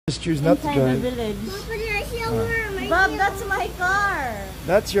Just choose not to drive. The village. Bob, that's my car.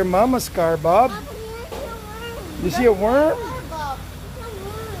 That's your mama's car, Bob. You see a worm?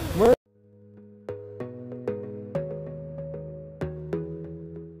 Worm.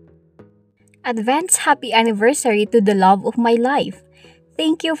 Advance happy anniversary to the love of my life.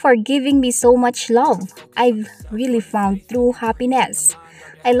 Thank you for giving me so much love. I've really found true happiness.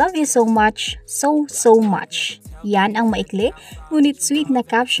 I love you so much, so much. Yan ang maikli, ngunit sweet na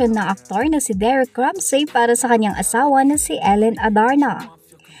caption ng aktor na si Ramsay para sa kanyang asawa na si Adarna.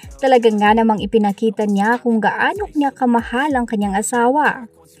 Talagang nga namang ipinakita niya kung gaano niya kamahal ang kanyang asawa.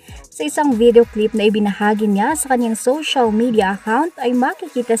 Sa isang video clip na ibinahagi niya sa kanyang social media account ay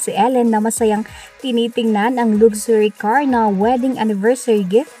makikita si Ellen na masayang tinitingnan ang luxury car na wedding anniversary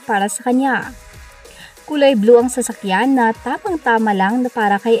gift para sa kanya. Kulay blue ang sasakyan na tamang-tama lang na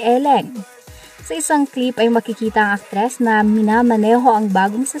para kay Ellen. Sa isang clip ay makikita ang aktres na minamaneho ang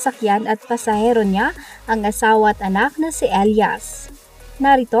bagong sasakyan at pasahero niya ang asawa at anak na si Elias.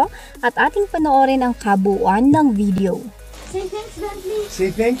 Narito at ating panoorin ang kabuuan ng video. Say thanks, Bentley. Say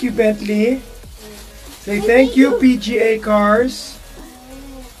thank you, Bentley. Say thank you, PGA cars.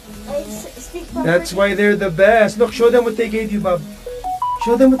 That's why they're the best. Look, show them what they gave you, Bob.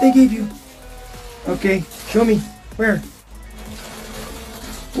 Show them what they gave you. Okay, show me. Where?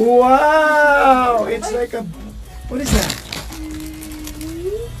 Wow! It's like a... What is that?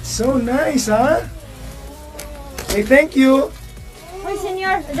 So nice, huh? Say thank you. Hoy,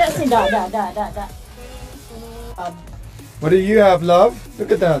 senyor. Da. What do you have, love?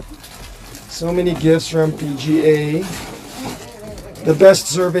 Look at that. So many gifts from PGA. The best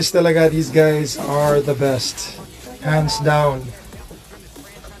service talaga. These guys are the best. Hands down.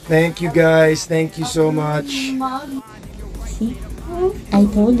 Thank you guys. Thank you so much. See? I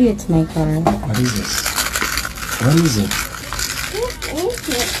told you it's my car. What is this? What is it?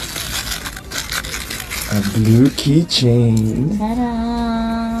 A blue keychain. Ta-da!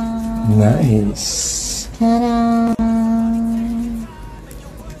 Nice. Ta-da!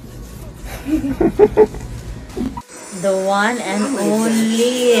 The one and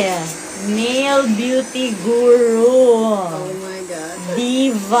only male beauty guru. Oh my God.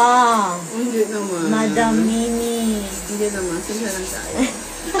 Diva. Hindi naman. Madam Mimi. Hindi naman. Sila lang tayo.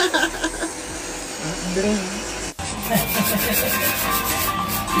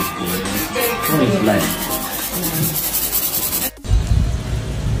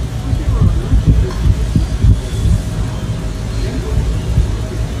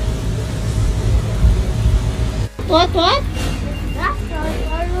 What? That's our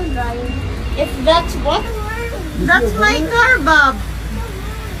car will drive. If that's what? That's my car, Bob.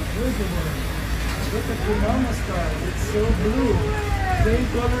 Look at your mama's car. It's so blue. Same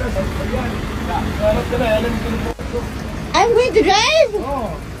color as I'm going to drive? Oh.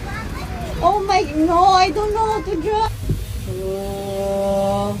 Oh my, no, I don't know how to drive.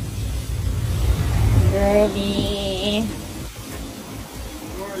 Oh, girly.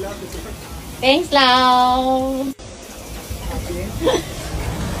 Thanks, love.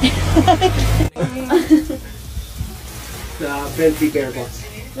 The Bentley Bear box.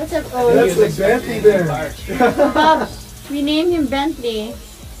 What's up, That's the Bentley Bear. Bob, we named him Bentley.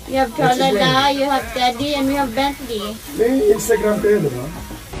 We have What's his Chalala, you have Teddy, and we have Bentley. May Instagram kayo, diba?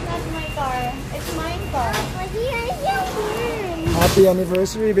 That's my car. It's my car. Happy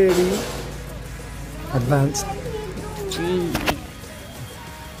anniversary, baby. Advanced.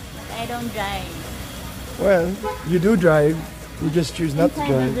 I don't drive. Well, you do drive. You just choose not to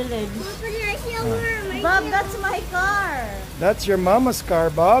Inside the drive. village. Bob, that's my car. That's your mama's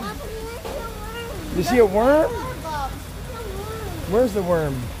car, Bob. You see a worm? Where's the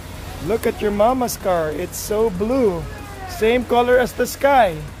worm? Look at your mama's car. It's so blue. Same color as the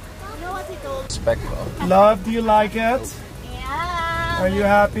sky. You know what he told? Love, do you like it? Yeah. Are you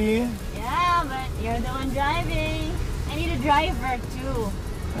happy? Yeah, but you're the one driving. I need a driver too.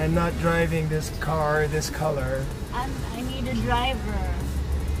 I'm not driving this car, this color. I need a driver.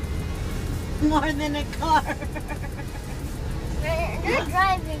 More than a car. You're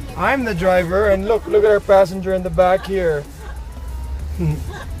driving it. I'm the driver, and look at our passenger in the back here.